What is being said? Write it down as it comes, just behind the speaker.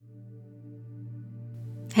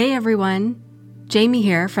Hey everyone, Jamie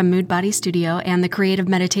here from Mood Body Studio and the Creative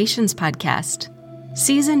Meditations podcast.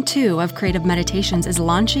 Season 2 of Creative Meditations is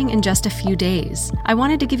launching in just a few days. I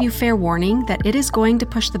wanted to give you fair warning that it is going to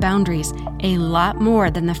push the boundaries a lot more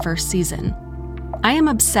than the first season. I am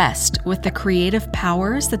obsessed with the creative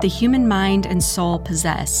powers that the human mind and soul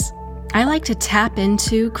possess. I like to tap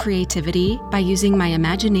into creativity by using my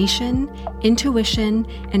imagination, intuition,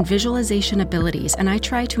 and visualization abilities, and I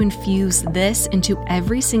try to infuse this into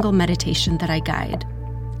every single meditation that I guide.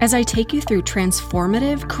 As I take you through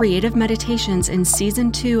transformative creative meditations in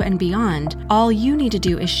Season 2 and beyond, all you need to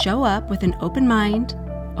do is show up with an open mind,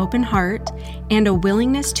 open heart, and a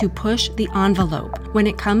willingness to push the envelope when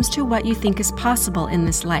it comes to what you think is possible in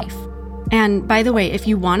this life. And by the way, if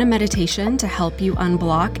you want a meditation to help you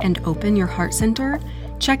unblock and open your heart center,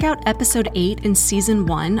 check out episode 8 in season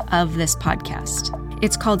 1 of this podcast.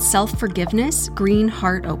 It's called Self-Forgiveness Green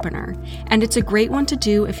Heart Opener, and it's a great one to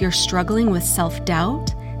do if you're struggling with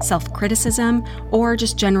self-doubt, self-criticism, or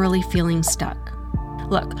just generally feeling stuck.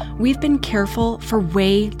 Look, we've been careful for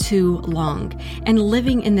way too long and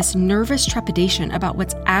living in this nervous trepidation about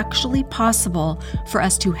what's actually possible for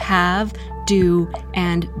us to have, do,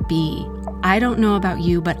 and be. I don't know about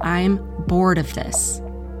you, but I'm bored of this.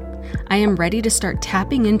 I am ready to start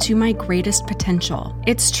tapping into my greatest potential.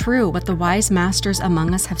 It's true what the wise masters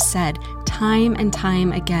among us have said time and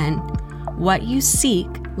time again. What you seek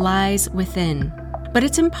lies within. But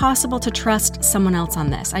it's impossible to trust someone else on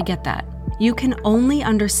this. I get that. You can only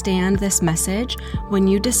understand this message when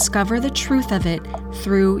you discover the truth of it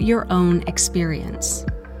through your own experience.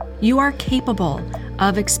 You are capable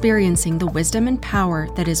of experiencing the wisdom and power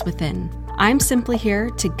that is within. I'm simply here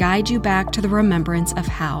to guide you back to the remembrance of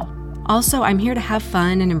how. Also, I'm here to have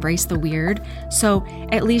fun and embrace the weird, so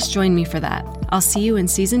at least join me for that. I'll see you in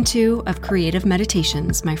Season 2 of Creative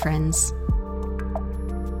Meditations, my friends.